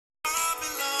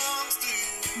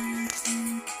Heaven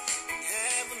and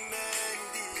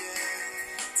the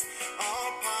earth,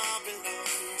 all power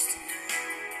belongs to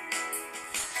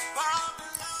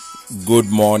you. Good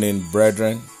morning,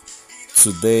 brethren.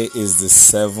 Today is the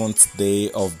 7th day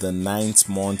of the 9th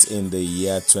month in the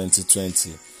year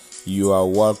 2020. You are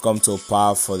welcome to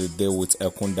Power for the Day with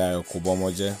Ekundayo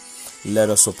Kubomoje. Let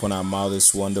us open our mouth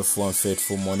this wonderful and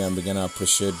faithful morning and begin to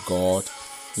appreciate God.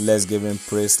 Let's give Him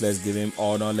praise, let's give Him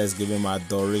honor, let's give Him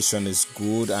adoration. His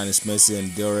good and His mercy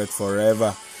endureth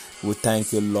forever. We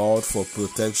thank you, Lord, for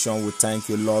protection. We thank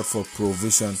you, Lord, for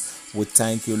provision. We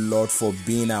thank you, Lord, for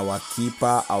being our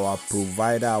keeper, our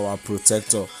provider, our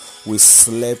protector. We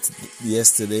slept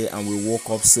yesterday and we woke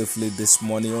up safely this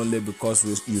morning only because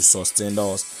you sustained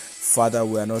us. Father,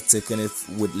 we are not taking it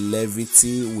with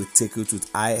levity. We take it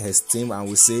with high esteem and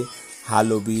we say,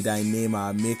 hallowed be thy name,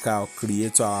 our maker, our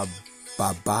creator, our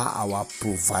Baba, our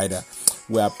provider.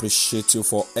 We appreciate you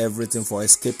for everything, for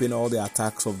escaping all the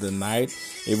attacks of the night,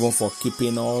 even for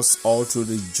keeping us all through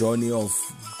the journey of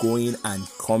going and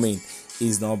coming.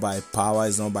 It's not by power,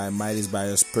 it's not by might, it's by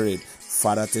your spirit.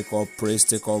 Father, take all praise,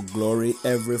 take all glory.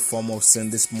 Every form of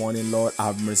sin this morning, Lord,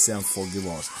 have mercy and forgive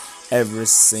us. Every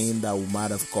sin that we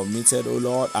might have committed, oh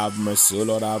Lord, have mercy. Oh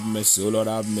Lord, have mercy. Oh Lord,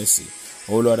 have mercy.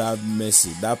 Oh Lord, have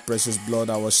mercy. That precious blood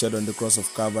that was shed on the cross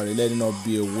of Calvary, let it not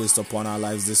be a waste upon our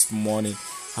lives this morning.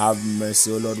 Have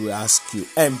mercy, oh Lord, we ask you.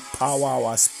 Empower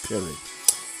our spirit.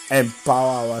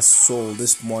 Empower our soul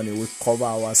this morning. We cover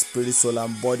our spirit, soul,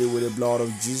 and body with the blood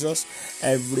of Jesus.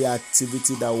 Every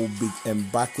activity that we'll be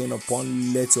embarking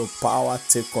upon, let your power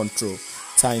take control.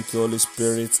 Thank you, Holy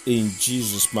Spirit. In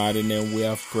Jesus' mighty name we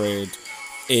have prayed.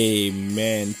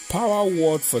 Amen. Power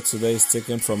word for today is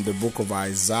taken from the book of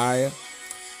Isaiah.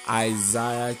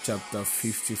 Isaiah chapter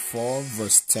 54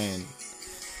 verse 10.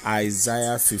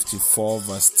 Isaiah 54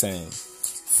 verse 10.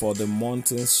 For the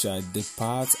mountains shall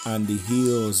depart and the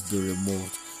hills be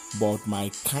removed, but my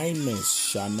kindness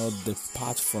shall not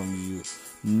depart from you,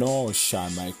 nor shall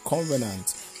my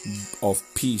covenant of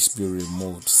peace be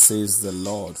removed, says the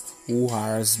Lord, who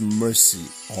has mercy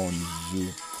on you.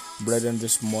 Brethren,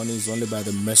 this morning is only by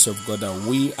the mercy of God that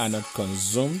we are not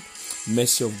consumed.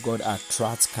 Mercy of God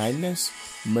attracts kindness.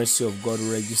 Mercy of God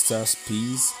registers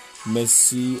peace.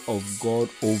 Mercy of God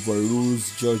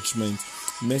overrules judgment.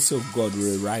 Mercy of God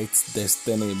rewrites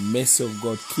destiny. Mercy of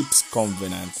God keeps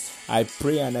covenant. I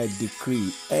pray and I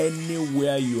decree,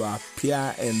 anywhere you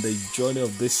appear in the journey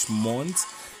of this month,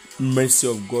 mercy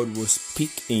of God will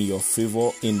speak in your favor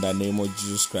in the name of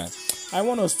Jesus Christ. I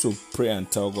want us to pray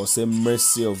and tell God, say,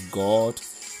 mercy of God,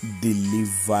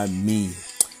 deliver me.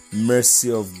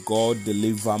 Mercy of God,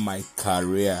 deliver my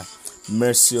career.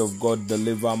 Mercy of God,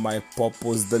 deliver my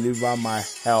purpose, deliver my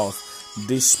health.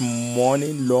 This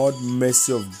morning, Lord,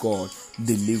 mercy of God,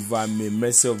 deliver me.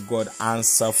 Mercy of God,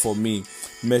 answer for me.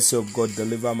 Mercy of God,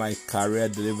 deliver my career,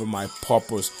 deliver my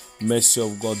purpose. Mercy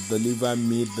of God, deliver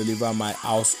me, deliver my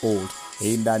household.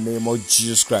 In the name of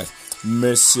Jesus Christ.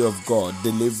 Mercy of God,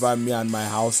 deliver me and my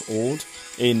household.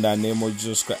 In the name of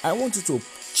Jesus Christ. I want you to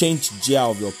change gear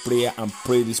of your prayer and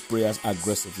pray these prayers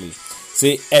aggressively.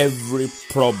 Say, every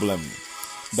problem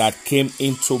that came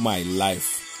into my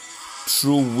life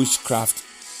through witchcraft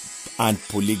and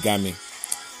polygamy,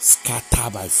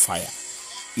 scatter by fire.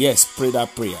 Yes, pray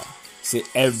that prayer. Say,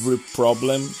 every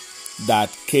problem that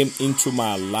came into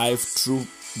my life through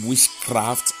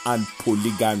witchcraft and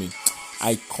polygamy,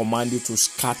 I command you to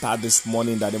scatter this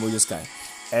morning in the name of Jesus Christ.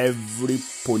 Every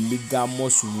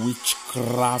polygamous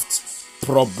witchcraft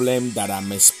problem that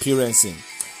I'm experiencing,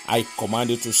 I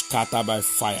command you to scatter by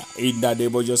fire in the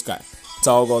name of Jesus Christ.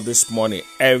 Tell God this morning,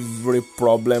 every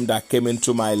problem that came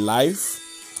into my life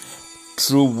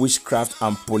through witchcraft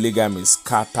and polygamy,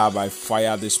 scatter by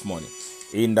fire this morning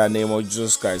in the name of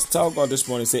Jesus Christ. Tell God this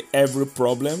morning, say, every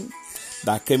problem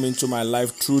that came into my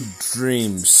life through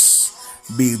dreams,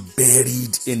 be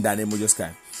buried in the name of Jesus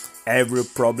Christ. Every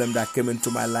problem that came into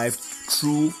my life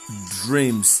through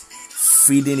dreams,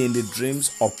 feeding in the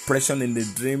dreams, oppression in the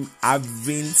dream,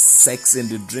 having sex in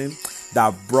the dream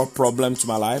that brought problem to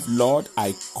my life, Lord,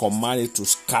 I command it to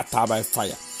scatter by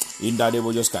fire in the name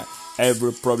of Jesus Christ.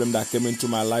 Every problem that came into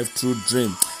my life through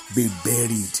dream, be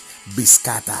buried, be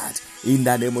scattered in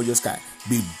the name of Jesus Christ.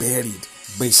 Be buried,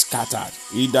 be scattered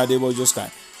in the name of Jesus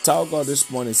Christ. Tell God this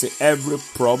morning, say, every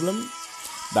problem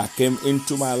that came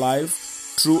into my life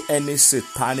through any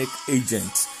satanic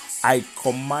agent, I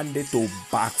command it to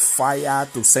backfire,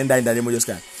 to sender in the name of Jesus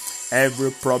Christ.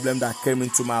 Every problem that came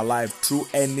into my life through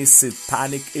any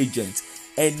satanic agent,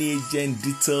 any agent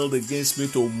detailed against me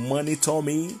to monitor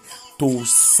me, to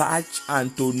search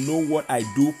and to know what I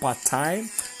do part time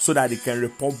so that they can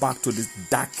report back to this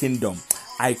dark kingdom,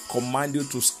 I command you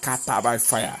to scatter by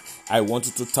fire. I want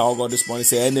you to tell God this morning,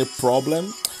 say any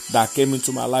problem that came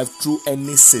into my life through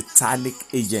any satanic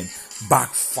agent,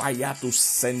 backfire to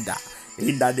sender.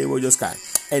 In the name of Jesus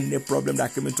Christ. Any problem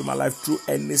that came into my life through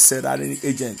any satanic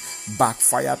agent,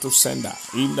 backfire to sender.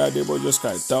 In the name of Jesus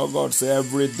Christ. Tell God, say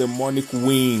every demonic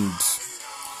wind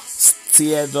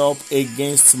stirred up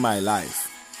against my life,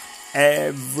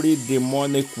 every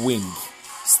demonic wind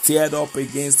stirred up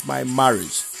against my marriage,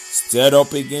 stirred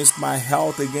up against my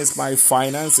health, against my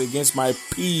finance, against my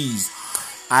peace,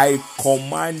 I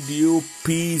command you,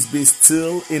 peace be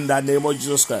still in the name of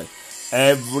Jesus Christ.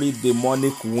 Every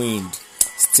demonic wind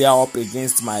stir up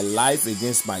against my life,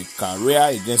 against my career,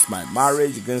 against my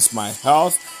marriage, against my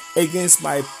health, against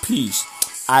my peace,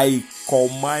 I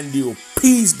command you,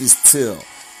 peace be still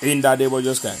in the name of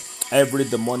Jesus Christ. Every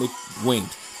demonic wind,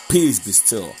 peace be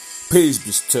still, peace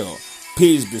be still,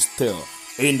 peace be still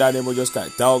in the name of Jesus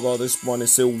Christ. Tell God this morning,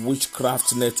 say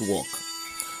witchcraft network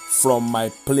from my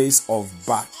place of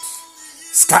birth,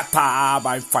 scatter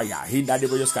by fire in the name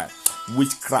of Jesus Christ.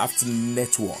 Witchcraft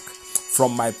network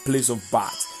from my place of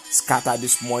birth, scatter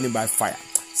this morning by fire,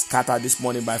 scatter this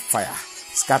morning by fire,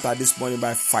 scatter this morning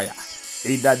by fire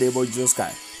in the name of Jesus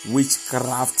Christ.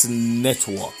 Witchcraft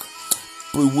network,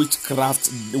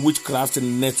 witchcraft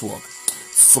network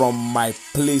from my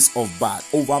place of birth,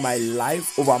 over my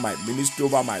life, over my ministry,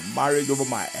 over my marriage, over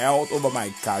my health, over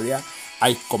my career,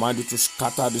 I command you to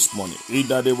scatter this morning in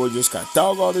the name of Jesus Christ.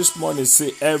 Tell God this morning,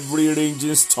 say every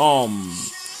raging storm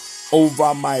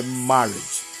over my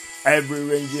marriage, every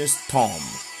raging storm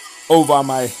over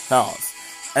my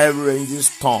health, every raging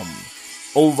storm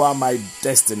over my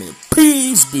destiny,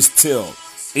 peace be still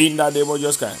in the name of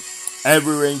Jesus Christ.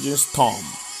 Every raging storm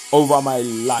over my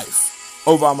life,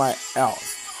 over my health,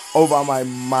 over my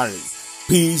marriage,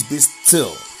 peace be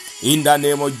still in the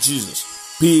name of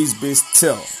Jesus. Peace be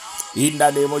still in the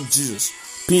name of Jesus.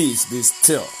 Peace be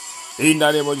still in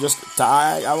the name of Jesus.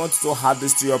 I want you to add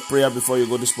this to your prayer before you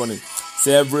go this morning.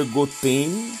 Say every good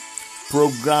thing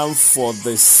programmed for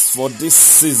this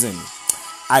season,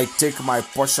 I take my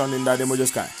portion in the name of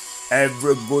Jesus Christ.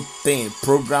 Every good thing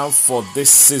programmed for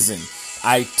this season,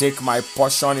 I take my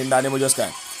portion in the name of Jesus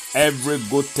Christ. Every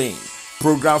good thing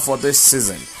programmed for this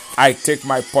season, I take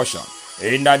my portion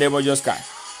in the name of Jesus Christ.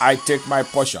 I take my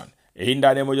portion in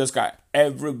the name of Jesus Christ.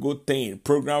 Every good thing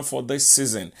programmed for this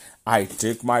season, I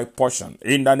take my portion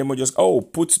in the name of Jesus. Oh,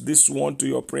 put this one to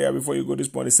your prayer before you go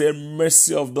this morning. Say,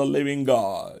 mercy of the living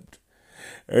God,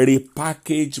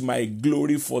 repackage my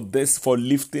glory for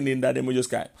lifting in the name of Jesus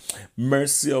Christ.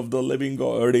 Mercy of the living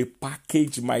God,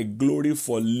 repackage my glory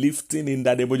for lifting in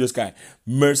the name of Jesus Christ.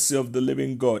 Mercy of the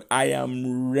living God, I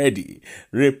am ready.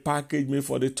 Repackage me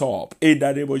for the top in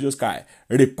the name of Jesus Christ.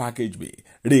 Repackage me,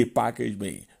 repackage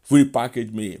me,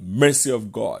 repackage me. Mercy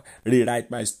of God,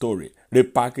 rewrite my story,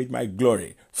 repackage my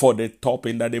glory for the top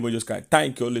in the name of Jesus Christ.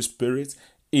 Thank you, Holy Spirit.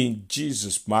 In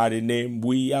Jesus' mighty name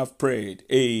we have prayed.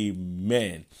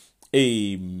 Amen.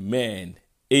 Amen.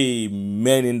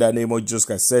 Amen. In the name of Jesus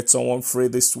Christ. Set someone free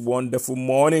this wonderful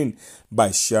morning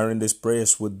by sharing these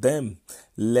prayers with them.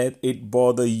 Let it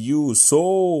bother you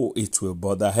so it will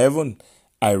bother heaven.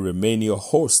 I remain your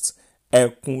host,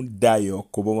 Ekundayo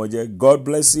Kobomoje. God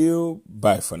bless you.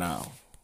 Bye for now.